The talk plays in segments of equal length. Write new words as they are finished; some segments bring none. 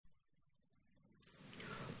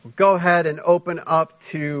Go ahead and open up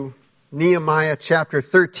to Nehemiah chapter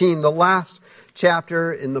 13, the last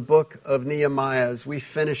chapter in the book of Nehemiah, as we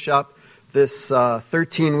finish up this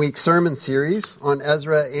 13-week sermon series on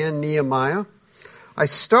Ezra and Nehemiah. I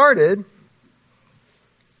started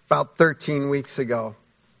about 13 weeks ago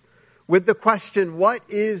with the question, what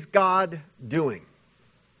is God doing?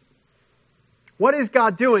 What is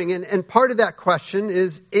God doing? And part of that question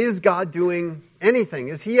is God doing anything?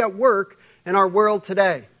 Is He at work in our world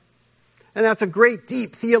today? And that's a great,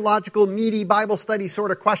 deep, theological, meaty Bible study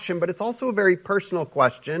sort of question, but it's also a very personal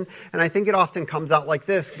question. And I think it often comes out like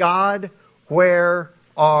this: God, where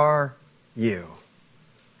are you?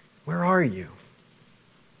 Where are you?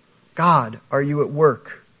 God, are you at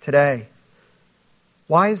work today?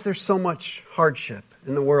 Why is there so much hardship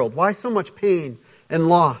in the world? Why so much pain and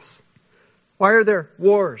loss? Why are there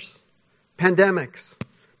wars, pandemics,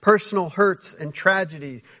 personal hurts and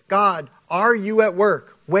tragedy? God, are you at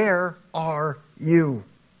work? Where are you?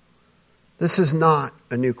 This is not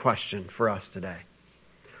a new question for us today.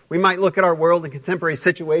 We might look at our world and contemporary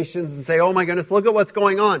situations and say, oh my goodness, look at what's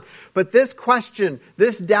going on. But this question,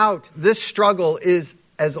 this doubt, this struggle is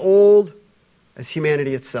as old as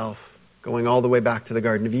humanity itself, going all the way back to the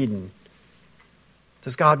Garden of Eden.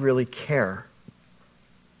 Does God really care?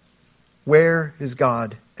 Where is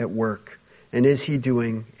God at work? And is He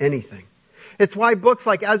doing anything? It's why books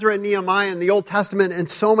like Ezra and Nehemiah and the Old Testament and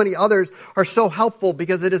so many others are so helpful,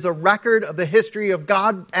 because it is a record of the history of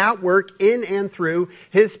God at work in and through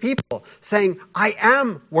His people, saying, I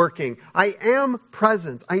am working. I am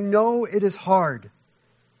present. I know it is hard.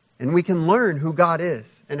 And we can learn who God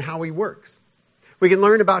is and how He works. We can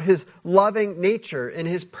learn about His loving nature and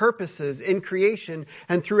His purposes in creation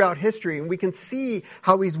and throughout history. And we can see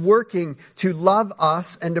how He's working to love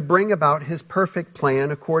us and to bring about His perfect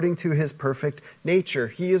plan according to His perfect nature.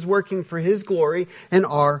 He is working for His glory and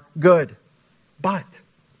our good. But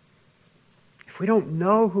if we don't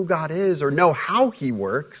know who God is or know how He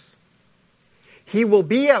works, He will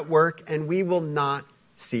be at work and we will not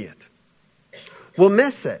see it. We'll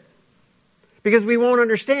miss it, because we won't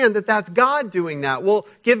understand that that's God doing that. We'll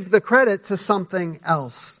give the credit to something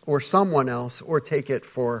else or someone else, or take it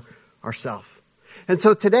for ourselves. And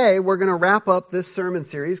so today we're going to wrap up this sermon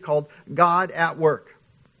series called God at Work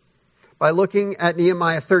by looking at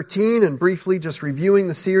Nehemiah 13 and briefly just reviewing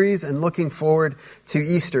the series and looking forward to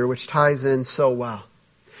Easter, which ties in so well.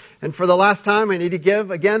 And for the last time, I need to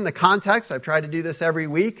give, again, the context. I've tried to do this every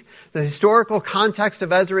week. The historical context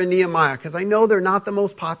of Ezra and Nehemiah, because I know they're not the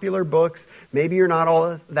most popular books. Maybe you're not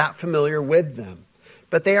all that familiar with them.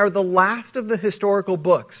 But they are the last of the historical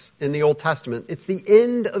books in the Old Testament. It's the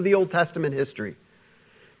end of the Old Testament history.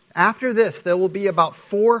 After this, there will be about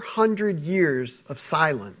 400 years of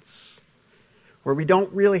silence, where we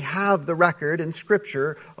don't really have the record in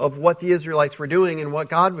Scripture of what the Israelites were doing and what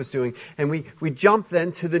God was doing. And we jump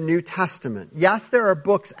then to the New Testament. Yes, there are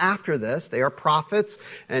books after this. They are prophets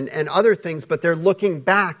and other things, but they're looking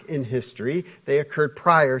back in history. They occurred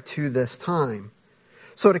prior to this time.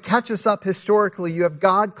 So to catch us up historically, you have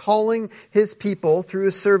God calling His people through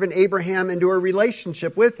His servant Abraham into a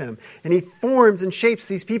relationship with Him. And He forms and shapes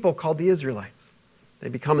these people called the Israelites. They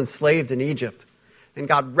become enslaved in Egypt. And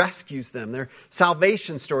God rescues them. Their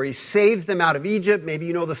salvation story, He saves them out of Egypt. Maybe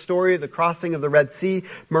you know the story of the crossing of the Red Sea.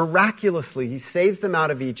 Miraculously, He saves them out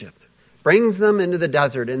of Egypt, brings them into the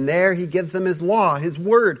desert, and there He gives them His law, His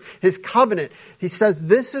word, His covenant. He says,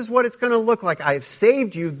 this is what it's going to look like. I have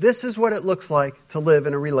saved you. This is what it looks like to live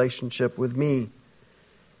in a relationship with me.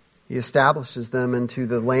 He establishes them into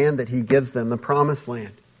the land that He gives them, the promised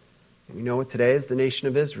land. And we know it today as the nation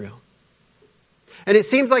of Israel. And it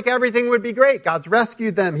seems like everything would be great. God's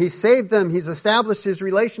rescued them. He's saved them. He's established His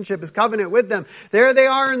relationship, His covenant with them. There they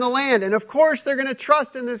are in the land. And of course, they're going to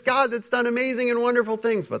trust in this God that's done amazing and wonderful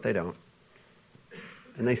things, but they don't.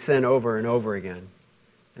 And they sin over and over again.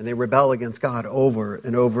 And they rebel against God over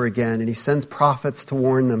and over again. And He sends prophets to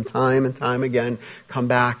warn them time and time again, come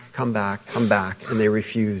back, come back, come back. And they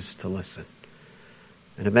refuse to listen.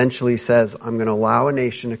 And eventually He says, I'm going to allow a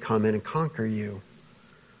nation to come in and conquer you.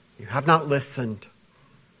 You have not listened.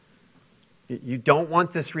 You don't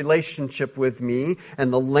want this relationship with me,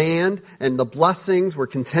 and the land and the blessings were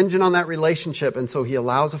contingent on that relationship. And so He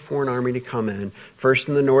allows a foreign army to come in, first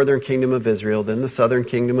in the northern kingdom of Israel, then the southern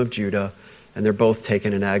kingdom of Judah, and they're both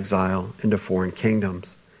taken in exile into foreign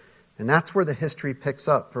kingdoms. And that's where the history picks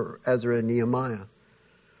up for Ezra and Nehemiah.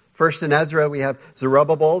 First in Ezra, we have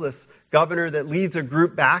Zerubbabel, this governor that leads a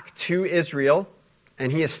group back to Israel,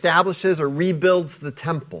 and he establishes or rebuilds the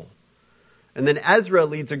temple. And then Ezra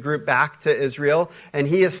leads a group back to Israel, and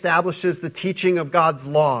he establishes the teaching of God's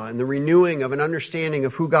law and the renewing of an understanding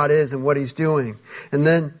of who God is and what He's doing. And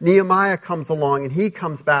then Nehemiah comes along, and he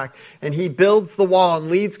comes back, and he builds the wall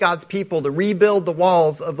and leads God's people to rebuild the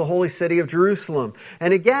walls of the holy city of Jerusalem.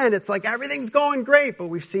 And again, it's like everything's going great, but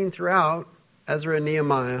we've seen throughout Ezra and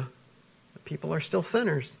Nehemiah, the people are still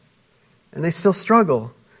sinners, and they still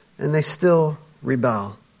struggle, and they still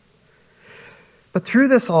rebel. But through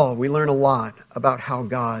this all, we learn a lot about how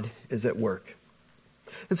God is at work.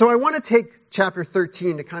 And so I want to take chapter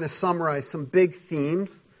 13 to kind of summarize some big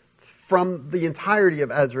themes from the entirety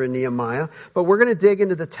of Ezra and Nehemiah, but we're going to dig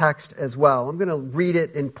into the text as well. I'm going to read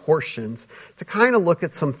it in portions to kind of look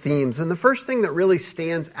at some themes. And the first thing that really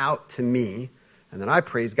stands out to me, and that I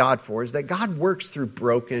praise God for, is that God works through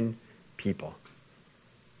broken people.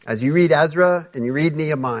 As you read Ezra and you read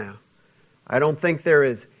Nehemiah, I don't think there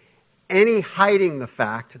is any hiding the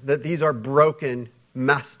fact that these are broken,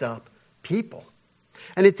 messed up people.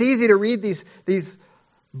 And it's easy to read these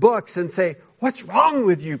books and say, what's wrong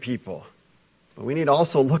with you people? But we need to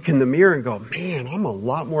also look in the mirror and go, man, I'm a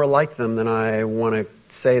lot more like them than I want to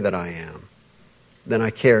say that I am, than I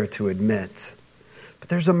care to admit. But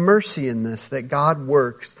there's a mercy in this that God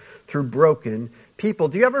works through broken people.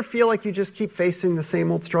 Do you ever feel like you just keep facing the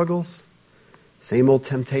same old struggles? Same old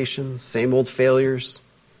temptations, same old failures?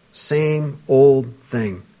 Same old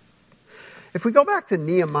thing. If we go back to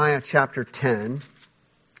Nehemiah chapter 10,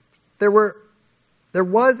 there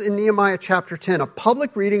was in Nehemiah chapter 10 a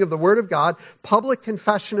public reading of the Word of God, public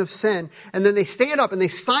confession of sin, and then they stand up and they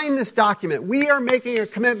sign this document. We are making a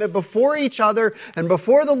commitment before each other and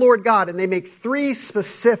before the Lord God, and they make 3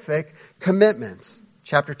 specific commitments.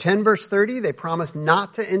 Chapter 10, verse 30, they promise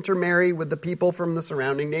not to intermarry with the people from the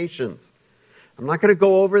surrounding nations. I'm not going to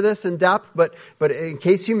go over this in depth, but in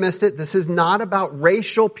case you missed it, this is not about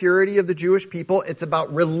racial purity of the Jewish people. It's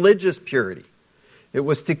about religious purity. It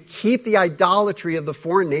was to keep the idolatry of the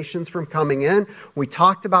foreign nations from coming in. We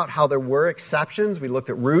talked about how there were exceptions. We looked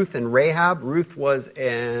at Ruth and Rahab. Ruth was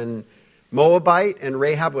an Moabite and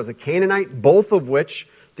Rahab was a Canaanite, both of which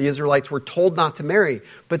the Israelites were told not to marry.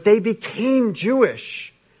 But they became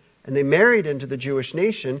Jewish, and they married into the Jewish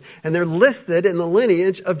nation, and they're listed in the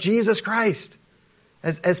lineage of Jesus Christ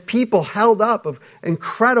as people held up of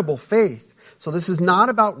incredible faith. So this is not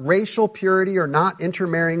about racial purity or not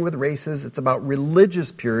intermarrying with races. It's about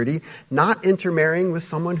religious purity, not intermarrying with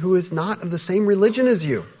someone who is not of the same religion as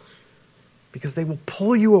you, because they will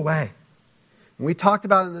pull you away. And we talked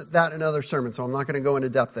about that in another sermon, so I'm not going to go into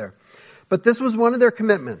depth there. But this was one of their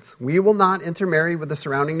commitments. We will not intermarry with the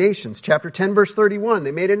surrounding nations. Chapter 10, verse 31,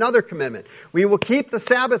 they made another commitment. We will keep the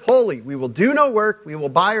Sabbath holy. We will do no work. We will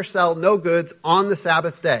buy or sell no goods on the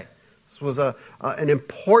Sabbath day. This was an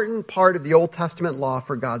important part of the Old Testament law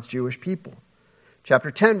for God's Jewish people. Chapter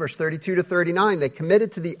 10, verse 32 to 39, they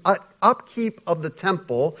committed to the upkeep of the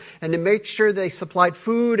temple and to make sure they supplied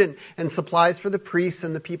food and supplies for the priests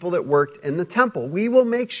and the people that worked in the temple. We will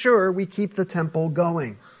make sure we keep the temple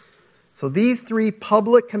going. So these 3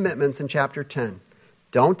 public commitments in chapter 10.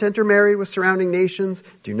 Don't intermarry with surrounding nations.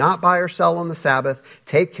 Do not buy or sell on the Sabbath.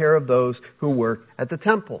 Take care of those who work at the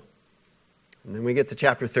temple. And then we get to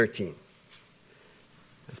chapter 13.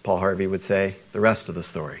 As Paul Harvey would say, the rest of the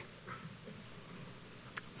story.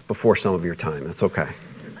 It's before some of your time. That's okay.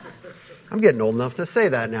 I'm getting old enough to say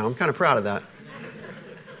that now. I'm kind of proud of that.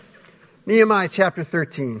 Nehemiah chapter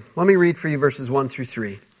 13. Let me read for you verses 1 through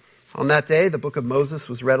 3. On that day, the book of Moses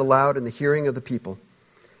was read aloud in the hearing of the people.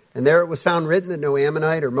 And there it was found written that no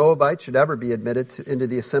Ammonite or Moabite should ever be admitted into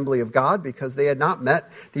the assembly of God, because they had not met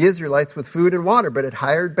the Israelites with food and water, but had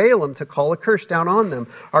hired Balaam to call a curse down on them.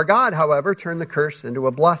 Our God, however, turned the curse into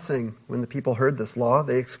a blessing. When the people heard this law,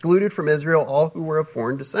 they excluded from Israel all who were of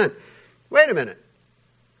foreign descent. Wait a minute.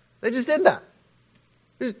 They just did that.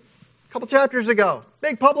 A couple chapters ago.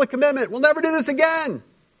 Big public commitment. We'll never do this again.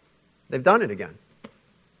 They've done it again.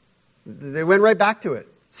 They went right back to it.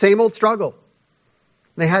 Same old struggle.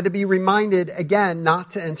 They had to be reminded again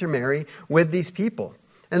not to intermarry with these people.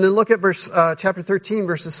 And then look at chapter 13,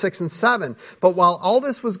 verses 6 and 7. But while all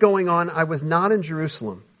this was going on, I was not in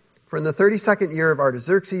Jerusalem. For in the 32nd year of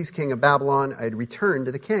Artaxerxes, king of Babylon, I had returned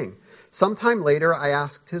to the king. Sometime later, I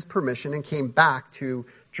asked his permission and came back to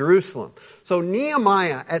Jerusalem. So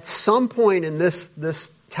Nehemiah, at some point in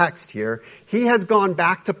this text here, he has gone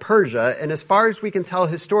back to Persia, and as far as we can tell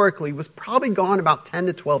historically, was probably gone about 10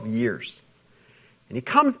 to 12 years. And he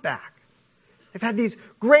comes back. They've had these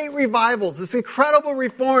great revivals, this incredible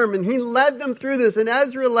reform, and he led them through this, and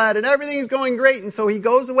Ezra led, and everything's going great, and so he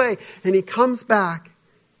goes away, and he comes back,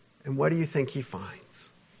 and what do you think he finds?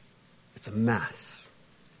 It's a mess.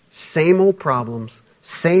 Same old problems,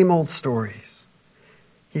 same old stories.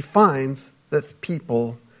 He finds that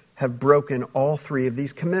people have broken all three of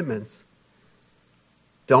these commitments.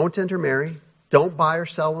 Don't intermarry, don't buy or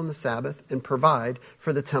sell on the Sabbath, and provide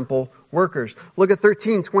for the temple workers. Look at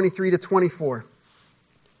 13:23-24.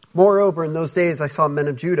 Moreover, in those days I saw men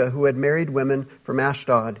of Judah who had married women from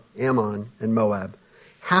Ashdod, Ammon, and Moab.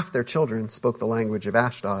 Half their children spoke the language of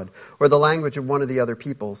Ashdod, or the language of one of the other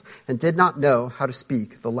peoples, and did not know how to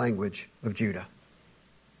speak the language of Judah.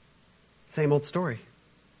 Same old story.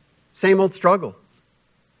 Same old struggle.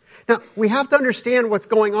 Now, we have to understand what's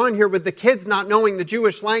going on here with the kids not knowing the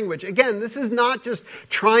Jewish language. Again, this is not just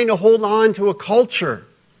trying to hold on to a culture.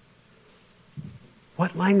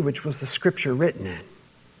 What language was the scripture written in?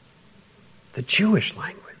 The Jewish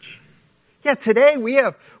language. Yeah, today we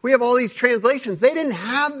have all these translations. They didn't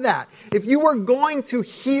have that. If you were going to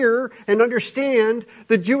hear and understand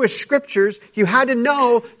the Jewish scriptures, you had to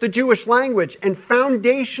know the Jewish language. And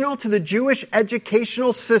foundational to the Jewish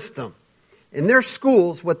educational system, in their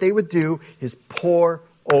schools, what they would do is pore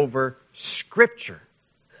over scripture.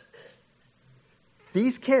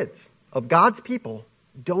 These kids of God's people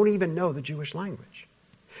don't even know the Jewish language.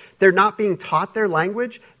 They're not being taught their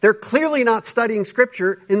language. They're clearly not studying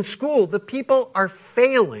Scripture in school. The people are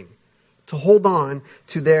failing to hold on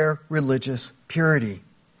to their religious purity.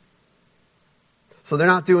 So they're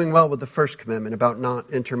not doing well with the first commandment about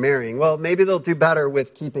not intermarrying. Well, maybe they'll do better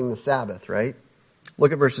with keeping the Sabbath, right?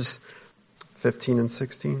 Look at verses 15 and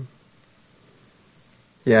 16.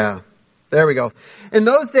 Yeah. There we go. In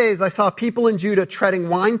those days, I saw people in Judah treading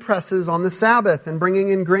wine presses on the Sabbath and bringing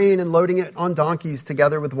in grain and loading it on donkeys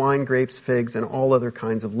together with wine, grapes, figs, and all other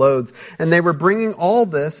kinds of loads. And they were bringing all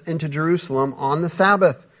this into Jerusalem on the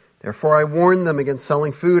Sabbath. Therefore, I warned them against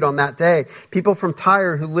selling food on that day. People from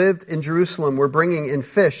Tyre who lived in Jerusalem were bringing in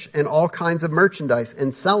fish and all kinds of merchandise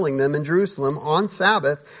and selling them in Jerusalem on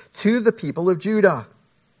Sabbath to the people of Judah.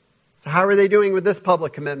 So how are they doing with this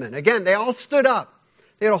public commitment? Again, they all stood up.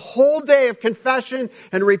 They had a whole day of confession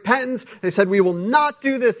and repentance. They said, we will not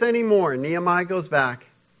do this anymore. And Nehemiah goes back,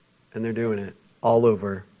 and they're doing it all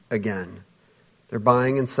over again. They're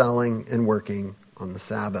buying and selling and working on the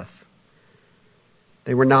Sabbath.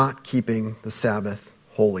 They were not keeping the Sabbath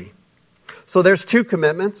holy. So there's two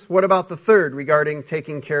commitments. What about the third regarding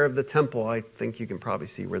taking care of the temple? I think you can probably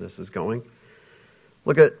see where this is going.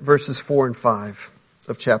 Look at verses 4 and 5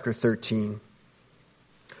 of chapter 13.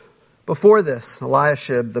 Before this,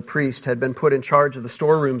 Eliashib, the priest, had been put in charge of the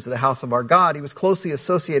storerooms of the house of our God. He was closely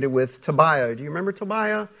associated with Tobiah. Do you remember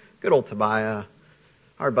Tobiah? Good old Tobiah.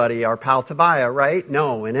 Our buddy, our pal Tobiah, right?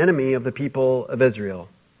 No, an enemy of the people of Israel.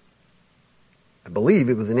 I believe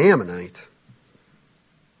it was an Ammonite.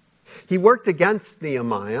 He worked against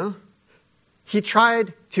Nehemiah. He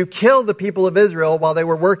tried to kill the people of Israel while they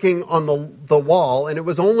were working on the wall, and it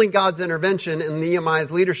was only God's intervention and Nehemiah's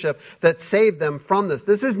leadership that saved them from this.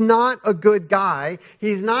 This is not a good guy.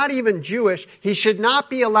 He's not even Jewish. He should not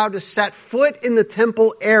be allowed to set foot in the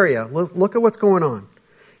temple area. Look at what's going on.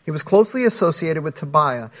 He was closely associated with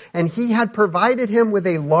Tobiah, and he had provided him with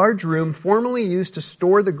a large room formerly used to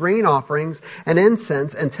store the grain offerings and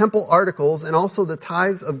incense and temple articles, and also the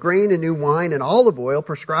tithes of grain and new wine and olive oil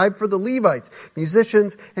prescribed for the Levites,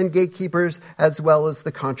 musicians, and gatekeepers, as well as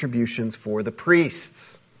the contributions for the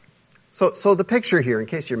priests. So the picture here, in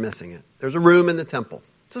case you're missing it, there's a room in the temple.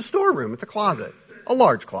 It's a storeroom. It's a closet, a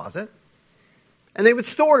large closet. And they would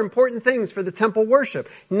store important things for the temple worship,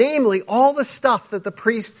 namely all the stuff that the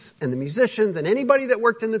priests and the musicians and anybody that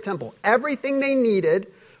worked in the temple, everything they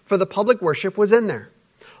needed for the public worship was in there.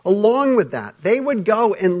 Along with that, they would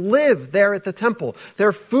go and live there at the temple.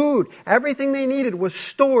 Their food, everything they needed was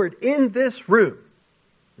stored in this room.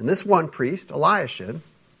 And this one priest, Eliashib,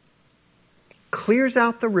 clears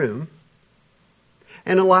out the room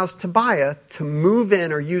and allows Tobiah to move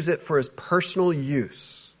in or use it for his personal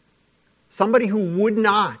use. Somebody who would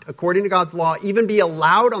not, according to God's law, even be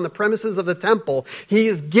allowed on the premises of the temple, he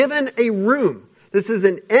is given a room. This is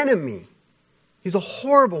an enemy. He's a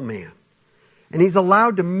horrible man. And he's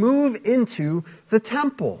allowed to move into the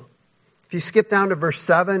temple. If you skip down to verse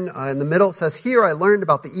 7, in the middle it says, here I learned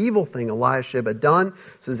about the evil thing Eliashib had done.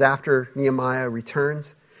 This is after Nehemiah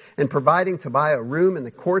returns. In providing Tobiah a room in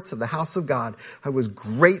the courts of the house of God, I was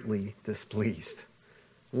greatly displeased.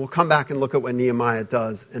 We'll come back and look at what Nehemiah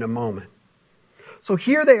does in a moment. So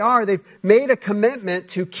here they are. They've made a commitment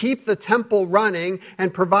to keep the temple running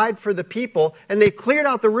and provide for the people. And they've cleared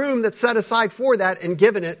out the room that's set aside for that and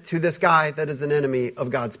given it to this guy that is an enemy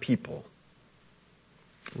of God's people.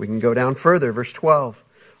 We can go down further. Verse 12.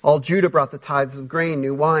 All Judah brought the tithes of grain,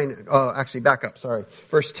 new wine. Back up.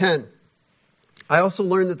 Verse 10. I also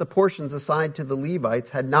learned that the portions assigned to the Levites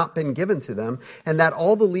had not been given to them, and that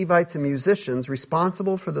all the Levites and musicians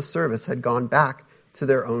responsible for the service had gone back to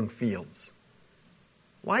their own fields.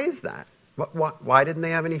 Why is that? Why didn't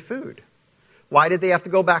they have any food? Why did they have to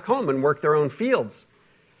go back home and work their own fields?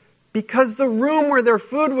 Because the room where their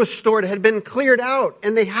food was stored had been cleared out,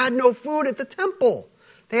 and they had no food at the temple.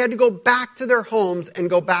 They had to go back to their homes and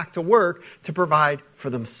go back to work to provide for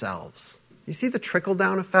themselves. You see the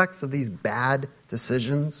trickle-down effects of these bad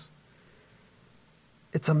decisions?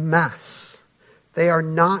 It's a mess. They are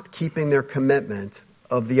not keeping their commitment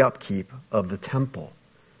of the upkeep of the temple.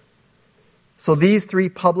 So these three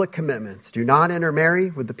public commitments: do not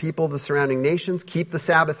intermarry with the people of the surrounding nations, keep the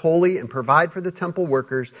Sabbath holy, and provide for the temple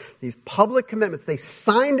workers. These public commitments, they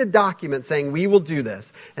signed a document saying we will do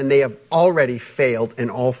this, and they have already failed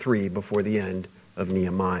in all three before the end of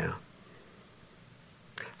Nehemiah.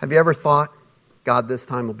 Have you ever thought, God, this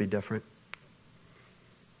time will be different?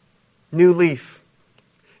 New leaf,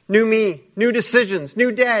 new me, new decisions,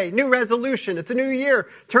 new day, new resolution. It's a new year,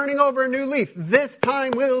 turning over a new leaf. This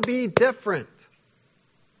time will be different.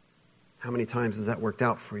 How many times has that worked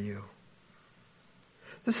out for you?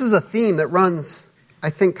 This is a theme that runs, I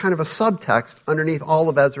think, kind of a subtext underneath all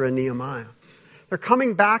of Ezra and Nehemiah. They're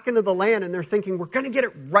coming back into the land and they're thinking, we're going to get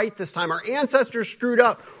it right this time. Our ancestors screwed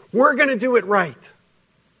up. We're going to do it right.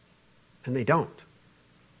 And they don't.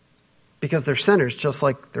 Because they're sinners just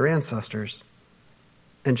like their ancestors.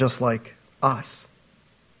 And just like us.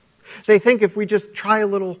 They think if we just try a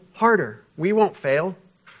little harder, we won't fail.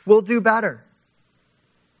 We'll do better.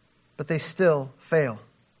 But they still fail.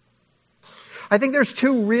 I think there's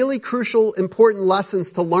two really crucial, important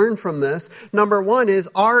lessons to learn from this. Number one is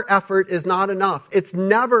our effort is not enough. It's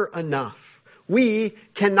never enough. We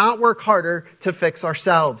cannot work harder to fix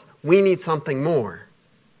ourselves. We need something more.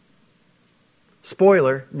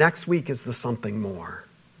 Spoiler, next week is the something more.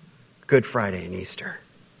 Good Friday and Easter.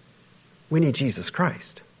 We need Jesus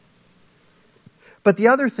Christ. But the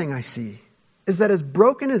other thing I see is that as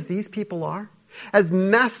broken as these people are, as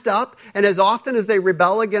messed up, and as often as they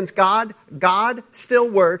rebel against God, God still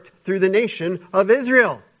worked through the nation of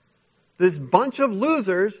Israel. This bunch of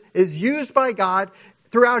losers is used by God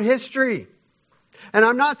throughout history. And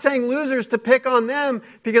I'm not saying losers to pick on them,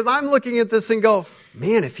 because I'm looking at this and go,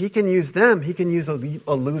 man, if he can use them, he can use a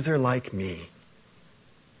loser like me.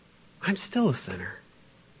 I'm still a sinner.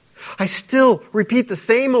 I still repeat the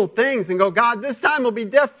same old things and go, God, this time will be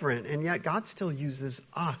different. And yet God still uses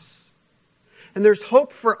us. And there's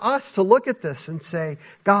hope for us to look at this and say,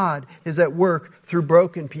 God is at work through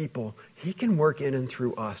broken people. He can work in and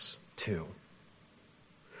through us too.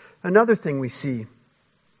 Another thing we see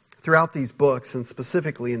throughout these books, and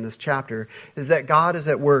specifically in this chapter, is that God is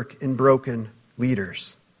at work in broken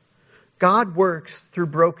leaders. God works through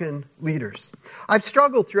broken leaders. I've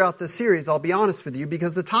struggled throughout this series, I'll be honest with you,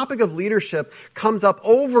 because the topic of leadership comes up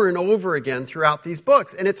over and over again throughout these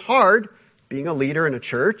books. And it's hard, being a leader in a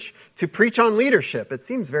church, to preach on leadership. It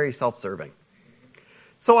seems very self-serving.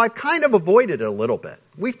 So I've kind of avoided it a little bit.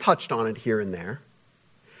 We've touched on it here and there.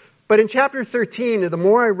 But in chapter 13, the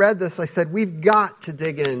more I read this, I said, we've got to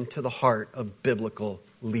dig into the heart of biblical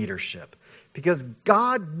leadership. Because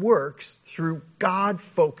God works through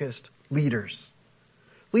God-focused leaders.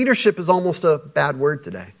 Leadership is almost a bad word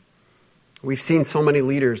today. We've seen so many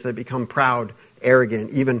leaders that become proud,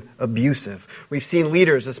 arrogant, even abusive. We've seen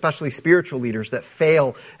leaders, especially spiritual leaders, that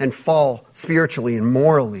fail and fall spiritually and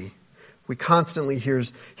morally. We constantly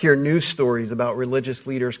hear news stories about religious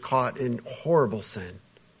leaders caught in horrible sin.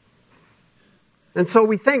 And so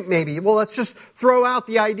we think maybe, well, let's just throw out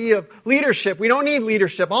the idea of leadership. We don't need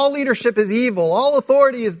leadership. All leadership is evil. All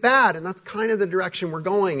authority is bad. And that's kind of the direction we're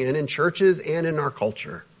going in churches and in our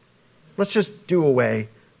culture. Let's just do away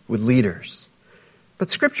with leaders. But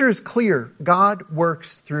Scripture is clear. God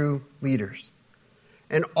works through leaders.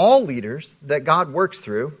 And all leaders that God works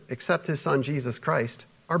through, except His Son Jesus Christ,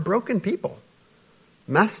 are broken people.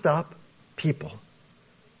 Messed up people.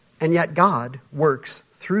 And yet God works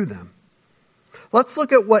through them. Let's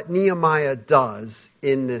look at what Nehemiah does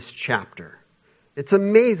in this chapter. It's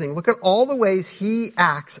amazing. Look at all the ways he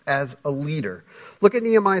acts as a leader. Look at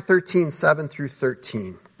Nehemiah 13, 7 through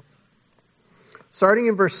 13. Starting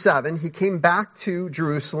in verse 7, he came back to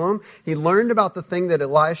Jerusalem. He learned about the thing that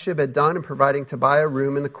Eliashib had done in providing Tobiah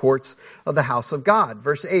room in the courts of the house of God.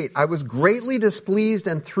 Verse 8, I was greatly displeased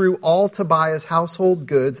and threw all Tobiah's household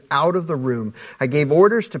goods out of the room. I gave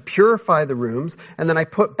orders to purify the rooms, and then I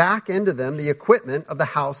put back into them the equipment of the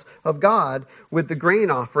house of God with the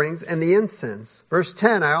grain offerings and the incense. Verse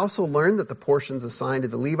 10, I also learned that the portions assigned to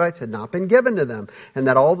the Levites had not been given to them, and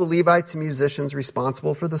that all the Levites and musicians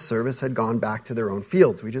responsible for the service had gone back to their own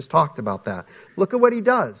fields. We just talked about that. Look at what he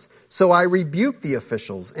does. So I rebuked the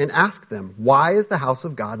officials and asked them, why is the house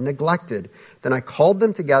of God neglected? Then I called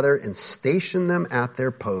them together and stationed them at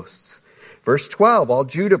their posts. Verse 12, all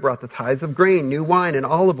Judah brought the tithes of grain, new wine, and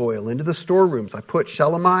olive oil into the storerooms. I put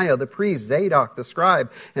Shelemiah the priest, Zadok the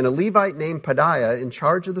scribe, and a Levite named Pedaiah in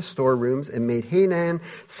charge of the storerooms, and made Hanan,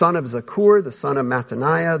 son of Zakur, the son of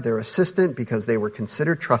Mattaniah, their assistant, because they were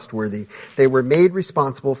considered trustworthy. They were made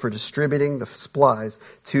responsible for distributing the supplies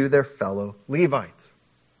to their fellow Levites.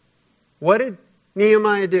 What did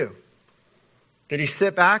Nehemiah do? Did he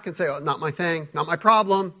sit back and say, oh, not my thing, not my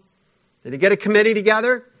problem? Did he get a committee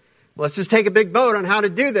together? Let's just take a big vote on how to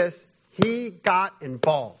do this. He got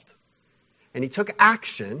involved. And he took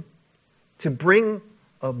action to bring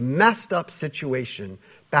a messed up situation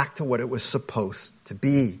back to what it was supposed to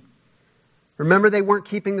be. Remember, they weren't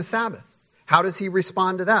keeping the Sabbath. How does he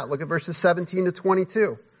respond to that? Look at verses 17 to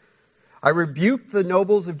 22. I rebuked the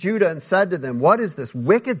nobles of Judah and said to them, what is this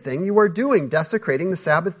wicked thing you are doing, desecrating the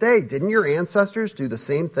Sabbath day? Didn't your ancestors do the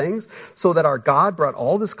same things so that our God brought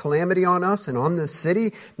all this calamity on us and on this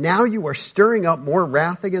city? Now you are stirring up more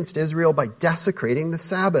wrath against Israel by desecrating the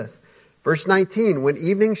Sabbath. Verse 19, when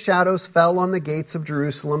evening shadows fell on the gates of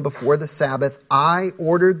Jerusalem before the Sabbath, I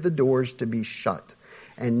ordered the doors to be shut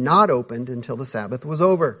and not opened until the Sabbath was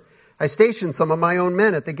over. I stationed some of my own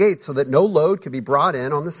men at the gate so that no load could be brought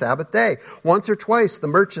in on the Sabbath day. Once or twice, the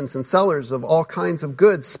merchants and sellers of all kinds of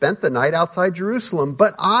goods spent the night outside Jerusalem.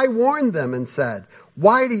 But I warned them and said,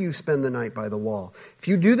 why do you spend the night by the wall? If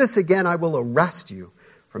you do this again, I will arrest you.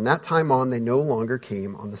 From that time on, they no longer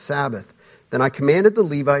came on the Sabbath. Then I commanded the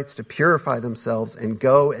Levites to purify themselves and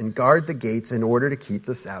go and guard the gates in order to keep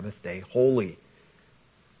the Sabbath day holy.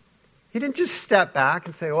 He didn't just step back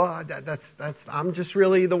and say, well, I'm just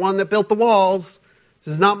really the one that built the walls.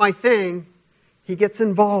 This is not my thing. He gets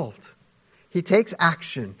involved. He takes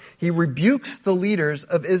action. He rebukes the leaders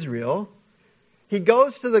of Israel. He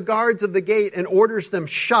goes to the guards of the gate and orders them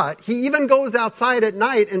shut. He even goes outside at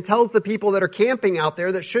night and tells the people that are camping out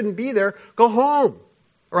there that shouldn't be there, go home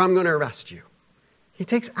or I'm going to arrest you. He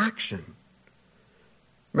takes action.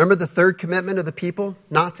 Remember the third commitment of the people,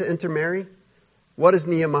 not to intermarry? What does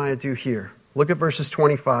Nehemiah do here? Look at verses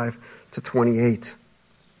 25 to 28.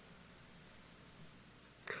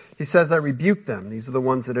 He says, I rebuked them. These are the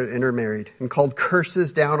ones that are intermarried, and called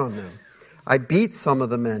curses down on them. I beat some of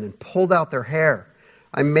the men and pulled out their hair.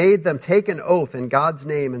 I made them take an oath in God's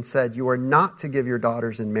name and said, you are not to give your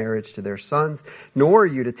daughters in marriage to their sons, nor are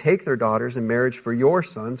you to take their daughters in marriage for your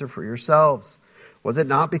sons or for yourselves. Was it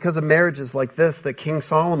not because of marriages like this that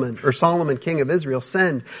Solomon, king of Israel,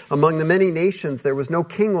 sinned? Among the many nations there was no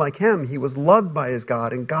king like him. He was loved by his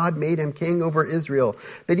God, and God made him king over Israel.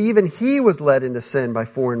 But even he was led into sin by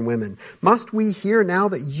foreign women. Must we hear now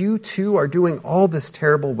that you too are doing all this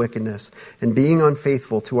terrible wickedness and being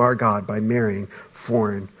unfaithful to our God by marrying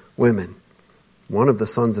foreign women? One of the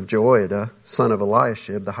sons of Jehoiada, son of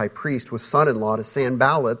Eliashib, the high priest, was son-in-law to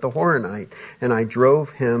Sanballat the Horonite, and I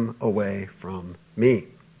drove him away from me.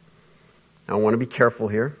 Now, I want to be careful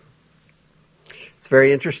here. It's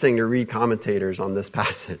very interesting to read commentators on this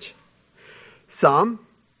passage. Some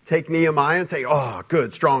take Nehemiah and say, oh,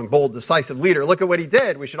 good, strong, bold, decisive leader. Look at what he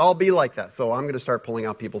did. We should all be like that. So I'm going to start pulling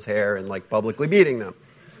out people's hair and publicly beating them.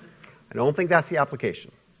 I don't think that's the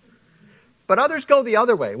application. But others go the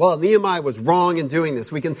other way. Well, Nehemiah was wrong in doing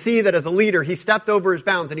this. We can see that as a leader, he stepped over his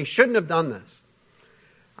bounds and he shouldn't have done this.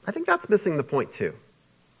 I think that's missing the point too.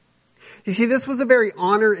 You see, this was a very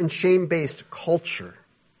honor and shame-based culture.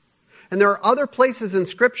 And there are other places in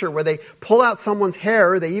Scripture where they pull out someone's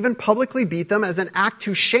hair, or they even publicly beat them as an act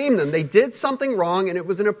to shame them. They did something wrong and it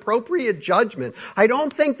was an appropriate judgment. I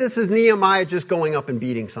don't think this is Nehemiah just going up and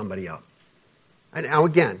beating somebody up. And now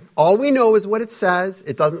again, all we know is what it says.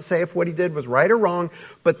 It doesn't say if what he did was right or wrong,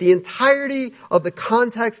 but the entirety of the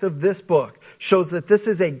context of this book shows that this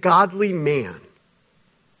is a godly man.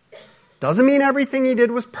 Doesn't mean everything he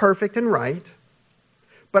did was perfect and right,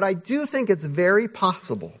 but I do think it's very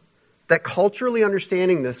possible that culturally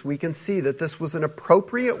understanding this, we can see that this was an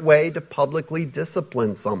appropriate way to publicly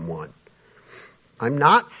discipline someone. I'm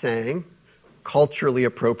not saying culturally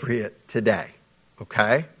appropriate today,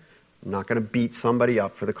 okay? I'm not going to beat somebody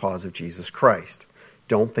up for the cause of Jesus Christ.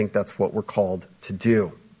 Don't think that's what we're called to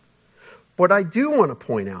do. What I do want to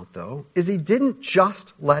point out, though, is he didn't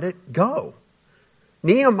just let it go.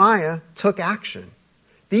 Nehemiah took action.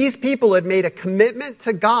 These people had made a commitment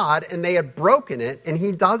to God and they had broken it, and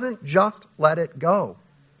he doesn't just let it go.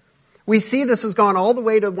 We see this has gone all the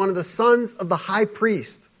way to one of the sons of the high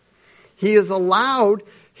priest. He has allowed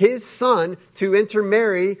his son to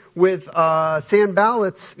intermarry with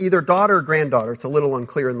Sanballat's either daughter or granddaughter. It's a little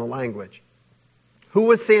unclear in the language. Who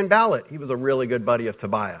was Sanballat? He was a really good buddy of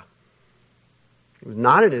Tobiah. He was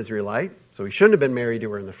not an Israelite, so he shouldn't have been married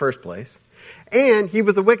to her in the first place. And he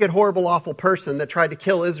was a wicked, horrible, awful person that tried to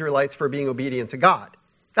kill Israelites for being obedient to God.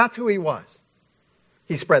 That's who he was.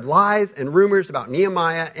 He spread lies and rumors about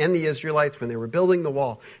Nehemiah and the Israelites when they were building the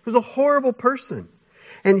wall. He was a horrible person.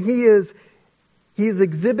 And he is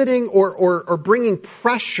exhibiting or bringing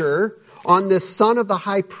pressure on this son of the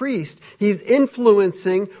high priest. He's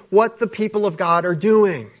influencing what the people of God are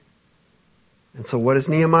doing. And so what does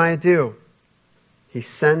Nehemiah do? He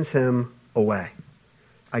sends him away.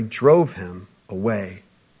 I drove him away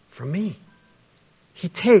from me. He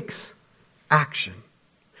takes action.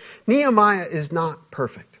 Nehemiah is not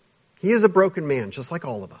perfect. He is a broken man, just like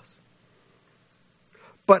all of us.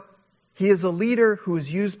 But he is a leader who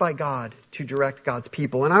is used by God to direct God's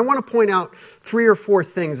people. And I want to point out 3 or 4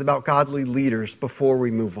 things about godly leaders before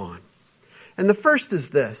we move on. And the first is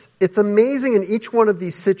this. It's amazing in each one of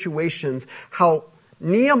these situations how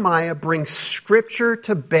Nehemiah brings Scripture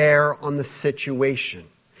to bear on the situation.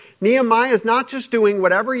 Nehemiah is not just doing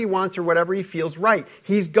whatever he wants or whatever he feels right.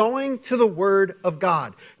 He's going to the Word of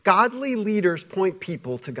God. Godly leaders point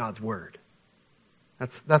people to God's Word.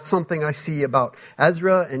 That's something I see about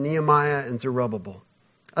Ezra and Nehemiah and Zerubbabel.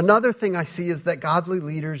 Another thing I see is that godly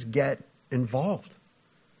leaders get involved.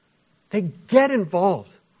 They get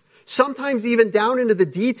involved. Sometimes even down into the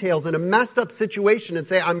details in a messed up situation and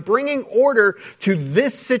say, I'm bringing order to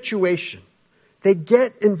this situation. They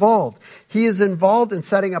get involved. He is involved in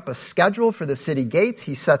setting up a schedule for the city gates.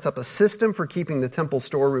 He sets up a system for keeping the temple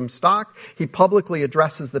storeroom stocked. He publicly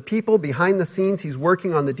addresses the people. Behind the scenes, he's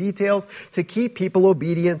working on the details to keep people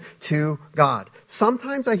obedient to God.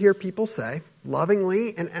 Sometimes I hear people say,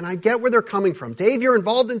 lovingly, and I get where they're coming from. Dave, you're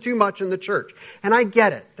involved in too much in the church. And I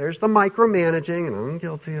get it. There's the micromanaging, and I'm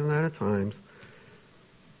guilty of that at times.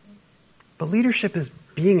 But leadership is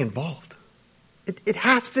being involved. It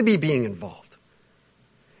has to be being involved.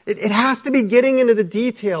 It has to be getting into the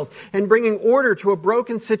details and bringing order to a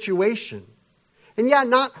broken situation. And yeah,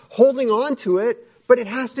 not holding on to it, but it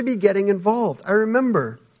has to be getting involved. I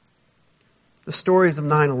remember the stories of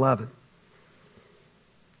 9/11.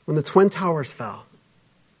 When the Twin Towers fell.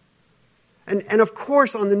 And of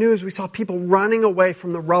course on the news we saw people running away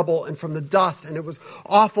from the rubble and from the dust, and it was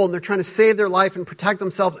awful, and they're trying to save their life and protect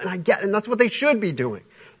themselves, and that's what they should be doing.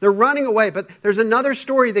 They're running away, but there's another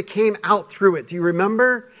story that came out through it. Do you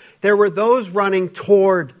remember? There were those running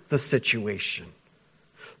toward the situation.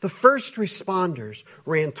 The first responders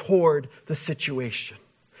ran toward the situation.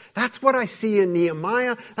 That's what I see in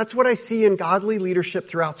Nehemiah. That's what I see in godly leadership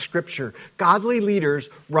throughout Scripture. Godly leaders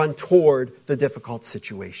run toward the difficult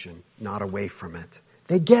situation, not away from it.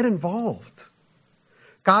 They get involved.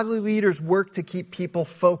 Godly leaders work to keep people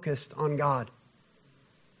focused on God.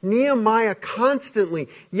 Nehemiah constantly,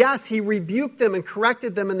 yes, he rebuked them and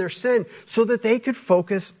corrected them in their sin so that they could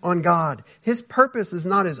focus on God. His purpose is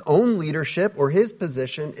not his own leadership or his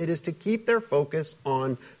position. It is to keep their focus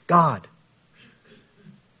on God.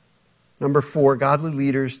 Number 4, godly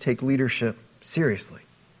leaders take leadership seriously.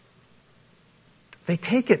 They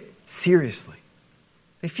take it seriously.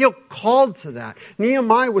 They feel called to that.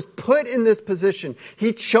 Nehemiah was put in this position.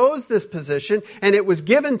 He chose this position, and it was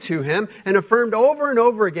given to him and affirmed over and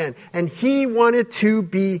over again. And he wanted to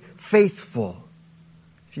be faithful.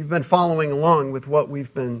 If you've been following along with what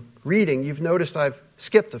we've been reading, you've noticed I've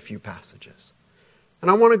skipped a few passages.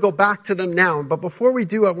 And I want to go back to them now. But before we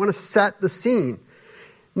do, I want to set the scene.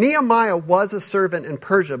 Nehemiah was a servant in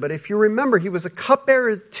Persia, but if you remember, he was a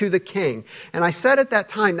cupbearer to the king. And I said at that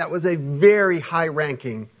time that was a very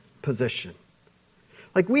high-ranking position.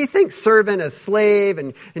 Like we think servant as slave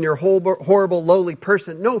and you're a horrible, lowly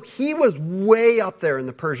person. No, he was way up there in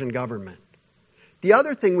the Persian government. The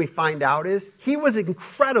other thing we find out is he was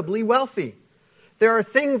incredibly wealthy. There are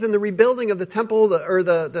things in the rebuilding of the temple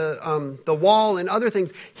the wall and other things.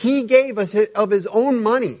 He gave us of his own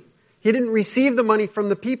money. He didn't receive the money from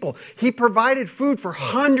the people. He provided food for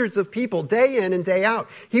hundreds of people day in and day out.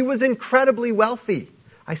 He was incredibly wealthy.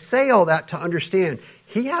 I say all that to understand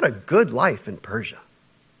he had a good life in Persia.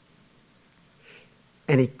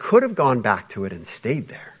 And he could have gone back to it and stayed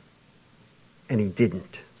there. and he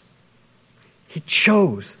didn't. He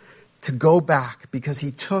chose to go back because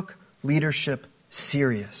he took leadership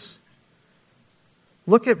serious.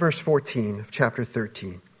 Look at verse 14 of chapter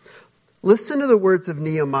 13. Listen to the words of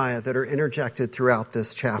Nehemiah that are interjected throughout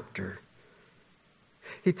this chapter.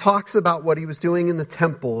 He talks about what he was doing in the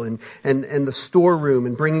temple and the storeroom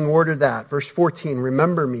and bringing order to that. Verse 14,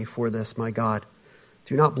 remember me for this, my God.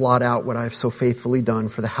 Do not blot out what I have so faithfully done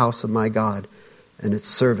for the house of my God and its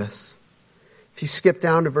service. If you skip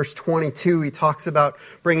down to verse 22, he talks about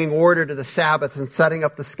bringing order to the Sabbath and setting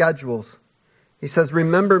up the schedules. He says,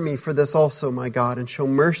 remember me for this also, my God, and show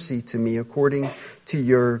mercy to me according to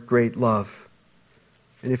your great love.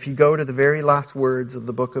 And if you go to the very last words of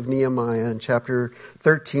the book of Nehemiah in chapter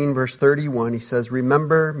 13, verse 31, he says,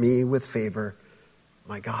 remember me with favor,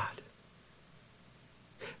 my God.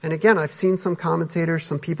 And again, I've seen some commentators,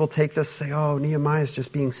 some people take this and say, oh, Nehemiah is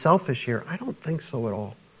just being selfish here. I don't think so at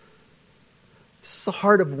all. This is the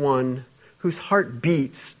heart of one whose heart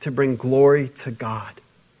beats to bring glory to God.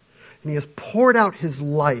 And he has poured out his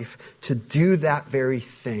life to do that very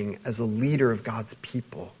thing as a leader of God's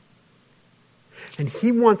people. And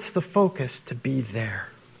he wants the focus to be there.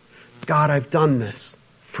 God, I've done this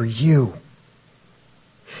for you.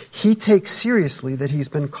 He takes seriously that he's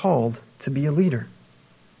been called to be a leader.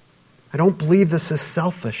 I don't believe this is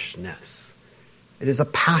selfishness. It is a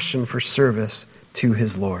passion for service to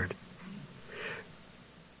his Lord.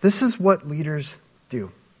 This is what leaders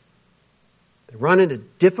do. They run into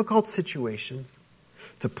difficult situations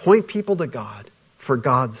to point people to God for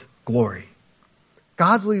God's glory.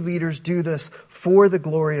 Godly leaders do this for the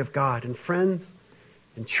glory of God. And friends,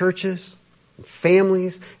 in churches, in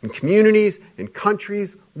families, in communities, in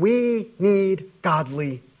countries, we need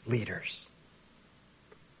godly leaders.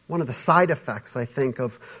 One of the side effects, I think,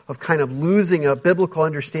 of kind of losing a biblical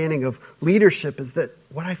understanding of leadership is that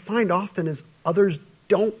what I find often is others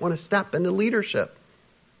don't want to step into leadership.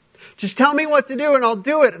 Just tell me what to do and I'll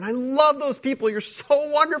do it. And I love those people. You're so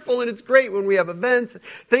wonderful, and it's great when we have events,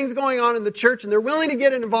 things going on in the church, and they're willing to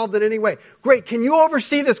get involved in any way. Great. Can you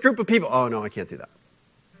oversee this group of people? Oh, no, I can't do that.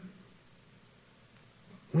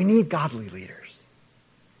 We need godly leaders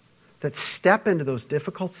that step into those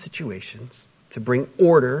difficult situations to bring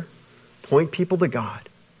order, point people to God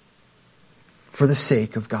for the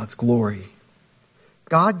sake of God's glory.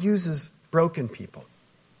 God uses broken people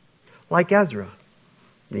like Ezra,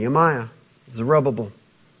 Nehemiah, Zerubbabel,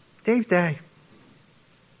 Dave Day,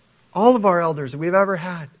 all of our elders that we've ever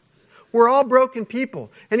had. We're all broken people.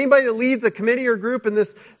 Anybody that leads a committee or group in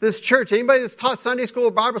this church, anybody that's taught Sunday school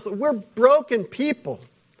or Bible school, we're broken people.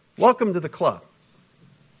 Welcome to the club.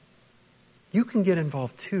 You can get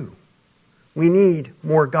involved too. We need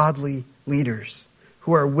more godly leaders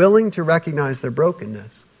who are willing to recognize their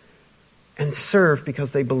brokenness and serve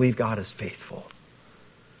because they believe God is faithful.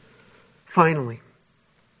 Finally,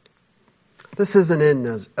 this isn't in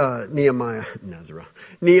Nehemiah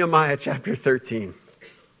chapter 13.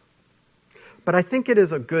 But I think it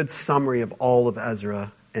is a good summary of all of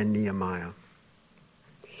Ezra and Nehemiah.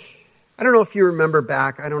 I don't know if you remember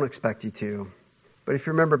back, I don't expect you to, but if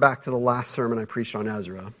you remember back to the last sermon I preached on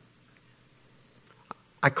Ezra,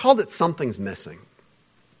 I called it Something's Missing.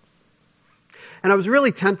 And I was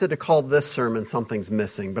really tempted to call this sermon Something's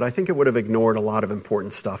Missing, but I think it would have ignored a lot of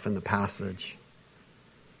important stuff in the passage.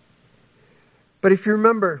 But if you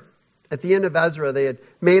remember, at the end of Ezra, they had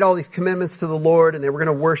made all these commitments to the Lord, and they were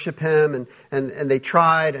going to worship Him, and they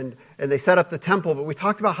tried, and they set up the temple. But we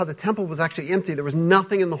talked about how the temple was actually empty. There was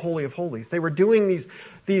nothing in the Holy of Holies. They were doing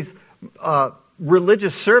these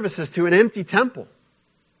religious services to an empty temple.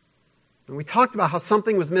 And we talked about how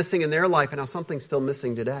something was missing in their life and how something's still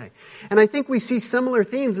missing today. And I think we see similar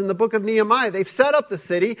themes in the book of Nehemiah. They've set up the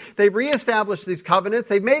city. They've reestablished these covenants.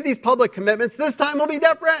 They've made these public commitments. This time will be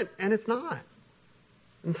different. And it's not.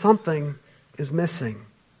 And something is missing.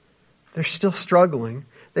 They're still struggling.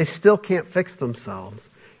 They still can't fix themselves.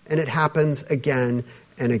 And it happens again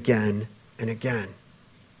and again and again.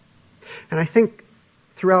 And I think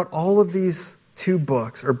throughout all of these two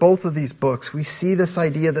books, or both of these books, we see this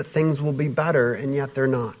idea that things will be better, and yet they're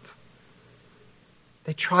not.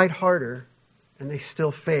 They tried harder, and they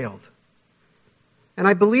still failed. And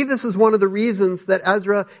I believe this is one of the reasons that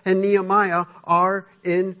Ezra and Nehemiah are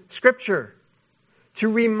in Scripture.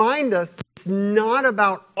 To remind us it's not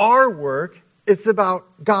about our work, it's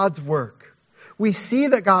about God's work. We see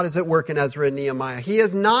that God is at work in Ezra and Nehemiah. He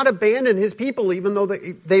has not abandoned His people even though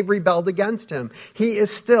they've rebelled against Him. He is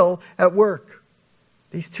still at work.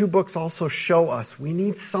 These two books also show us we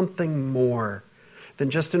need something more than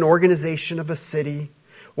just an organization of a city,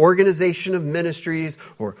 organization of ministries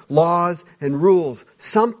or laws and rules.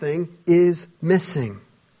 Something is missing.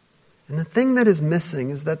 And the thing that is missing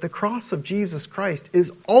is that the cross of Jesus Christ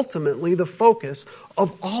is ultimately the focus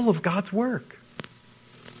of all of God's work.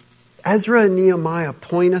 Ezra and Nehemiah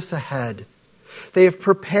point us ahead. They have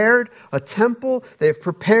prepared a temple, they have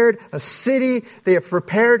prepared a city, they have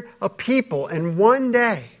prepared a people, and one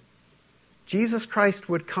day Jesus Christ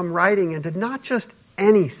would come riding into not just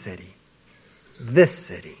any city, this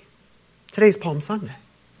city. Today's Palm Sunday.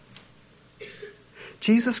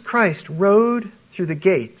 Jesus Christ rode through the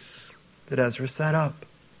gates that Ezra set up.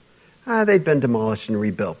 They'd been demolished and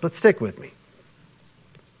rebuilt, but stick with me.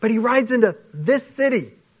 But he rides into this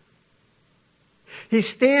city. He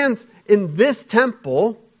stands in this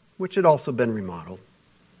temple, which had also been remodeled,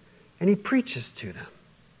 and he preaches to them.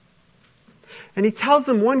 And he tells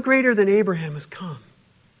them one greater than Abraham has come.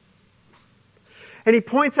 And he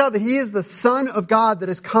points out that he is the Son of God that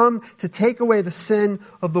has come to take away the sin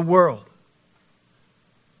of the world.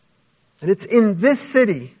 And it's in this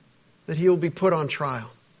city that he will be put on trial.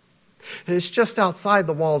 And it's just outside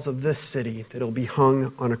the walls of this city that he'll be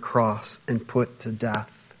hung on a cross and put to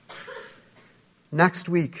death. Next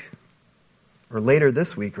week, or later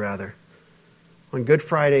this week rather, on Good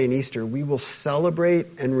Friday and Easter, we will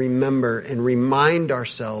celebrate and remember and remind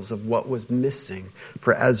ourselves of what was missing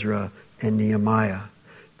for Ezra and Nehemiah.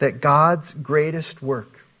 That God's greatest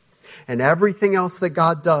work and everything else that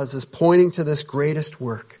God does is pointing to this greatest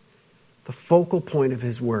work. The focal point of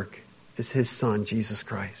his work is his Son, Jesus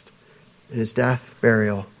Christ, and his death,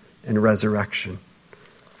 burial, and resurrection.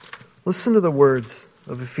 Listen to the words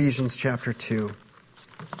of Ephesians chapter 2.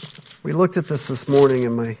 We looked at this morning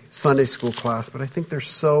in my Sunday school class, but I think they're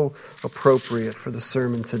so appropriate for the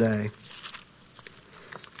sermon today.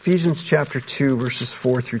 Ephesians chapter 2, verses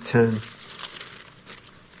 4 through 10.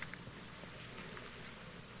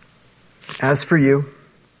 As for you,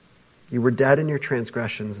 you were dead in your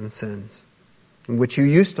transgressions and sins, in which you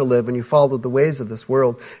used to live when you followed the ways of this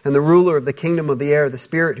world, and the ruler of the kingdom of the air, the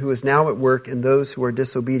Spirit who is now at work in those who are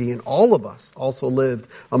disobedient. All of us also lived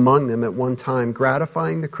among them at one time,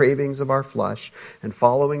 gratifying the cravings of our flesh and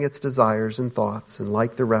following its desires and thoughts, and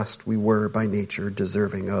like the rest, we were by nature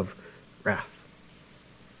deserving of wrath.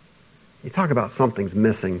 You talk about something's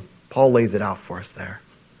missing. Paul lays it out for us there.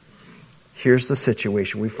 Here's the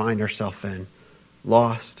situation we find ourselves in.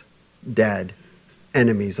 Lost, dead,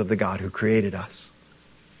 enemies of the God who created us.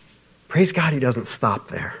 Praise God, he doesn't stop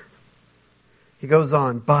there. He goes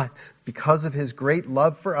on, but because of his great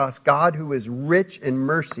love for us, God, who is rich in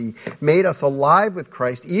mercy, made us alive with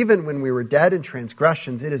Christ even when we were dead in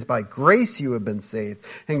transgressions. It is by grace you have been saved.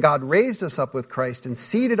 And God raised us up with Christ and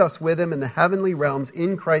seated us with him in the heavenly realms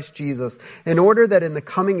in Christ Jesus, in order that in the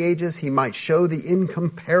coming ages he might show the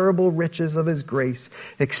incomparable riches of his grace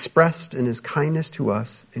expressed in his kindness to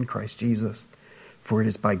us in Christ Jesus. For it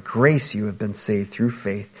is by grace you have been saved through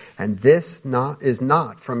faith, and this is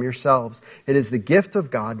not from yourselves. It is the gift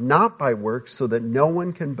of God, not by works, so that no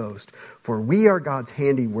one can boast. For we are God's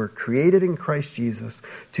handiwork, created in Christ Jesus,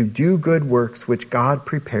 to do good works which God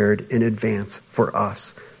prepared in advance for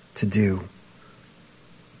us to do.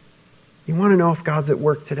 You want to know if God's at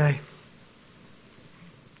work today?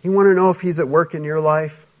 You want to know if he's at work in your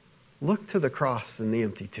life? Look to the cross and the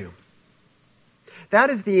empty tomb. That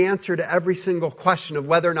is the answer to every single question of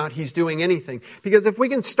whether or not he's doing anything. Because if we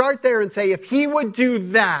can start there and say, if he would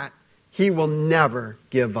do that, he will never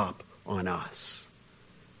give up on us.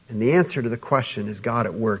 And the answer to the question, is God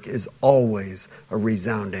at work, is always a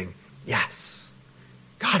resounding yes.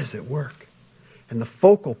 God is at work. And the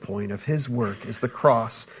focal point of his work is the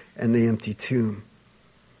cross and the empty tomb.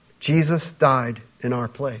 Jesus died in our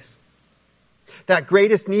place. That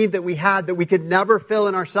greatest need that we had that we could never fill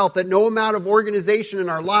in ourselves, that no amount of organization in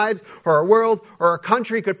our lives or our world or our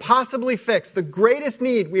country could possibly fix. The greatest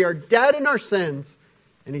need, we are dead in our sins,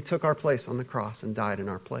 and he took our place on the cross and died in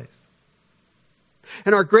our place.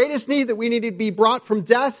 And our greatest need that we needed to be brought from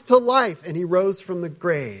death to life, and he rose from the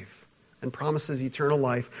grave and promises eternal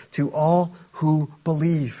life to all who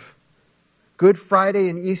believe. Good Friday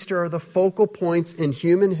and Easter are the focal points in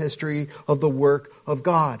human history of the work of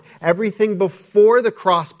God. Everything before the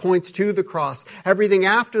cross points to the cross. Everything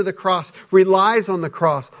after the cross relies on the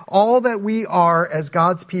cross. All that we are as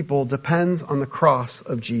God's people depends on the cross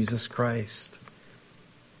of Jesus Christ.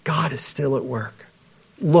 God is still at work.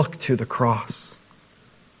 Look to the cross.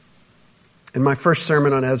 In my first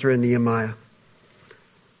sermon on Ezra and Nehemiah,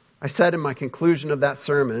 I said in my conclusion of that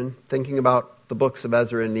sermon, thinking about the books of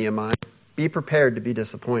Ezra and Nehemiah, be prepared to be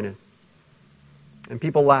disappointed. And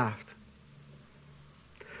people laughed.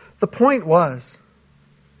 The point was,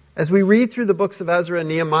 As we read through the books of Ezra and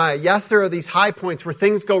Nehemiah, yes, there are these high points where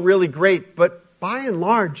things go really great, but by and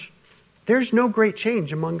large, there's no great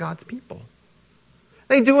change among God's people.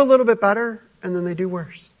 They do a little bit better, and then they do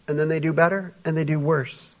worse. And then they do better, and they do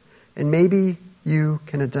worse. And maybe you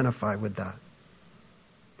can identify with that.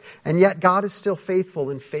 And yet God is still faithful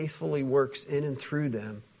and faithfully works in and through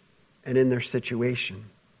them and in their situation.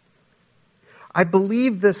 I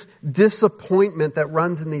believe this disappointment that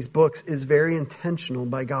runs in these books is very intentional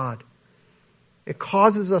by God. It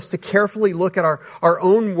causes us to carefully look at our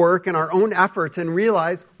own work and our own efforts and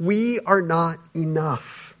realize we are not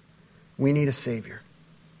enough. We need a Savior.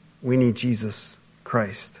 We need Jesus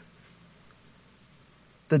Christ.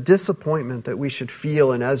 The disappointment that we should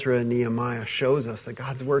feel in Ezra and Nehemiah shows us that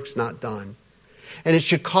God's work's not done. And it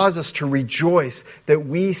should cause us to rejoice that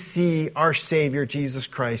we see our Savior, Jesus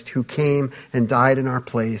Christ, who came and died in our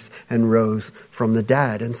place and rose from the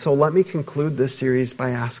dead. And so let me conclude this series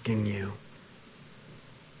by asking you,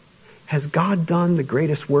 has God done the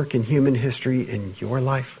greatest work in human history in your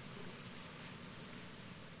life?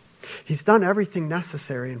 He's done everything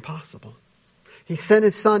necessary and possible. He sent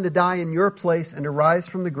His Son to die in your place and to rise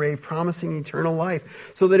from the grave, promising eternal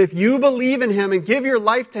life. So that if you believe in Him and give your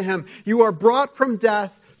life to Him, you are brought from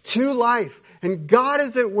death to life. And God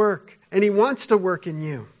is at work, and He wants to work in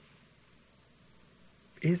you.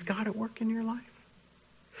 Is God at work in your life?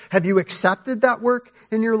 Have you accepted that work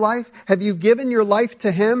in your life? Have you given your life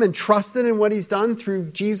to Him and trusted in what He's done through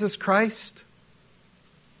Jesus Christ?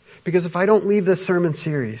 Because if I don't leave this sermon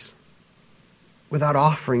series without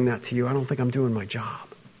offering that to you, I don't think I'm doing my job.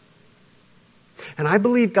 And I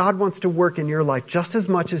believe God wants to work in your life just as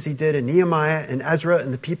much as He did in Nehemiah and Ezra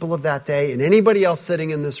and the people of that day and anybody else sitting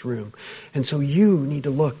in this room. And so you need to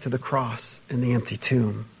look to the cross and the empty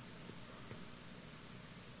tomb.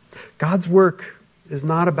 God's work is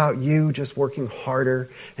not about you just working harder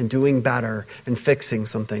and doing better and fixing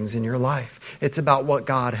some things in your life. It's about what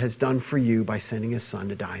God has done for you by sending His Son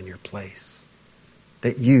to die in your place,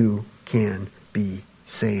 that you can be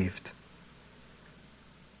saved.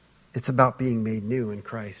 It's about being made new in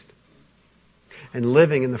Christ and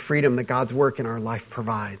living in the freedom that God's work in our life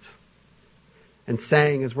provides. And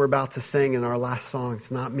saying, as we're about to sing in our last song,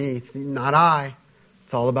 it's not me, it's not I.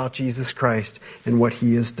 It's all about Jesus Christ and what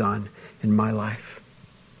He has done in my life.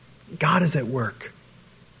 God is at work.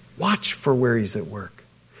 Watch for where He's at work.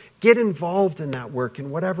 Get involved in that work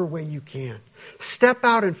in whatever way you can. Step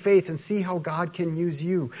out in faith and see how God can use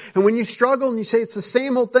you. And when you struggle and you say, it's the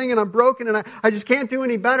same old thing and I'm broken and I just can't do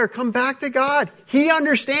any better, come back to God. He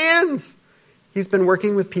understands. He's been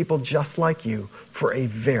working with people just like you for a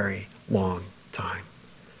very long time.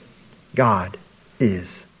 God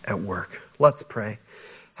is at work. Let's pray.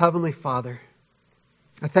 Heavenly Father,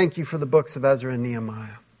 I thank You for the books of Ezra and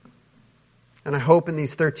Nehemiah. And I hope in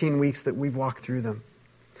these 13 weeks that we've walked through them,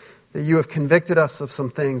 that You have convicted us of some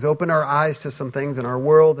things, opened our eyes to some things in our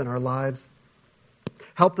world and our lives,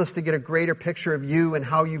 helped us to get a greater picture of You and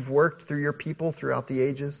how You've worked through Your people throughout the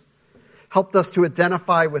ages, helped us to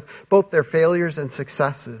identify with both their failures and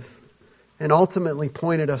successes, and ultimately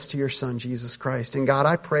pointed us to Your Son, Jesus Christ. And God,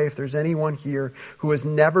 I pray if there's anyone here who has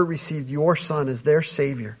never received Your Son as their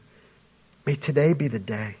Savior, may today be the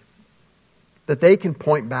day that they can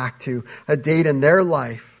point back to a date in their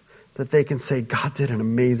life that they can say, God did an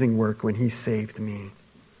amazing work when He saved me.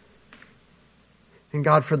 And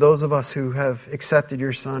God, for those of us who have accepted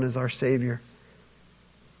Your Son as our Savior,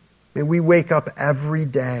 may we wake up every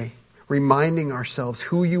day reminding ourselves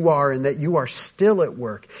who You are and that You are still at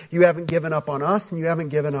work. You haven't given up on us and You haven't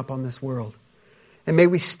given up on this world. And may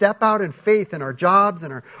we step out in faith in our jobs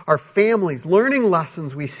and our families, learning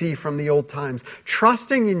lessons we see from the old times,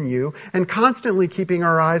 trusting in You and constantly keeping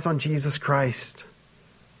our eyes on Jesus Christ,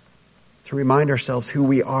 to remind ourselves who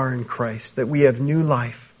we are in Christ, that we have new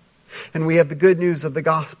life, and we have the good news of the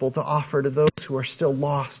gospel to offer to those who are still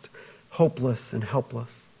lost, hopeless, and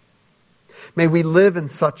helpless. May we live in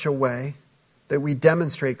such a way that we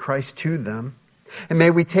demonstrate Christ to them, and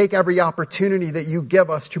may we take every opportunity that You give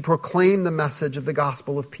us to proclaim the message of the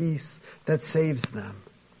gospel of peace that saves them,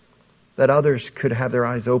 that others could have their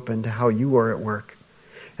eyes open to how You are at work,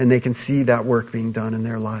 and they can see that work being done in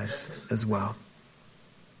their lives as well.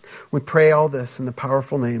 We pray all this in the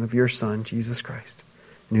powerful name of Your Son, Jesus Christ,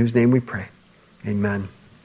 in whose name we pray. Amen.